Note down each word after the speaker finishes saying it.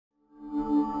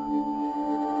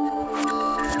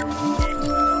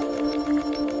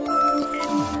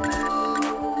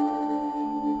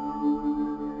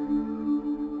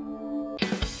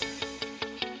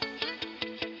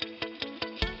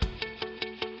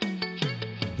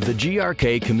The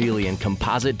GRK Kameleon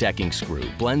composite decking screw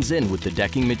blends in with the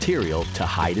decking material to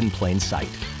hide in plain sight.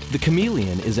 The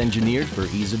Kameleon is engineered for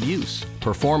ease of use,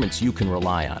 performance you can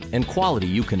rely on, and quality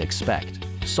you can expect.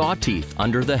 Saw teeth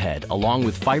under the head along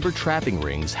with fiber trapping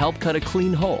rings help cut a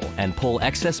clean hole and pull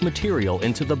excess material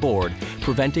into the board,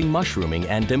 preventing mushrooming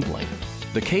and dimpling.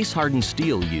 The case-hardened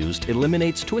steel used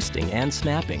eliminates twisting and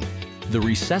snapping. The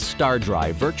recessed star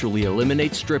drive virtually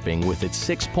eliminates stripping with its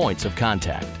 6 points of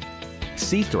contact.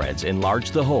 CEE threads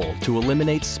enlarge the hole to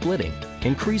eliminate splitting,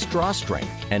 increase draw strength,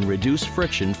 and reduce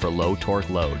friction for low torque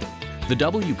load. The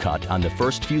W-cut on the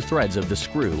first few threads of the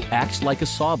screw acts like a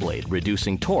saw blade,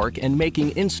 reducing torque and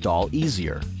making install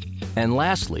easier. And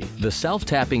lastly, the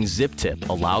self-tapping zip tip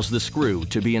allows the screw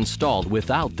to be installed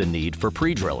without the need for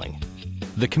pre-drilling.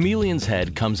 The Kameleon's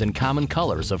head comes in common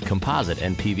colors of composite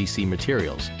and PVC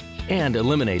materials and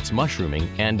eliminates mushrooming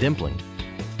and dimpling.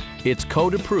 It's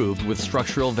code approved with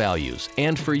structural values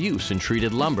and for use in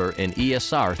treated lumber in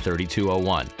ESR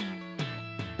 3201.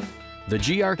 The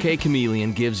GRK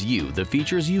Kameleon gives you the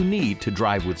features you need to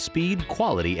drive with speed,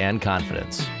 quality, and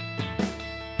confidence.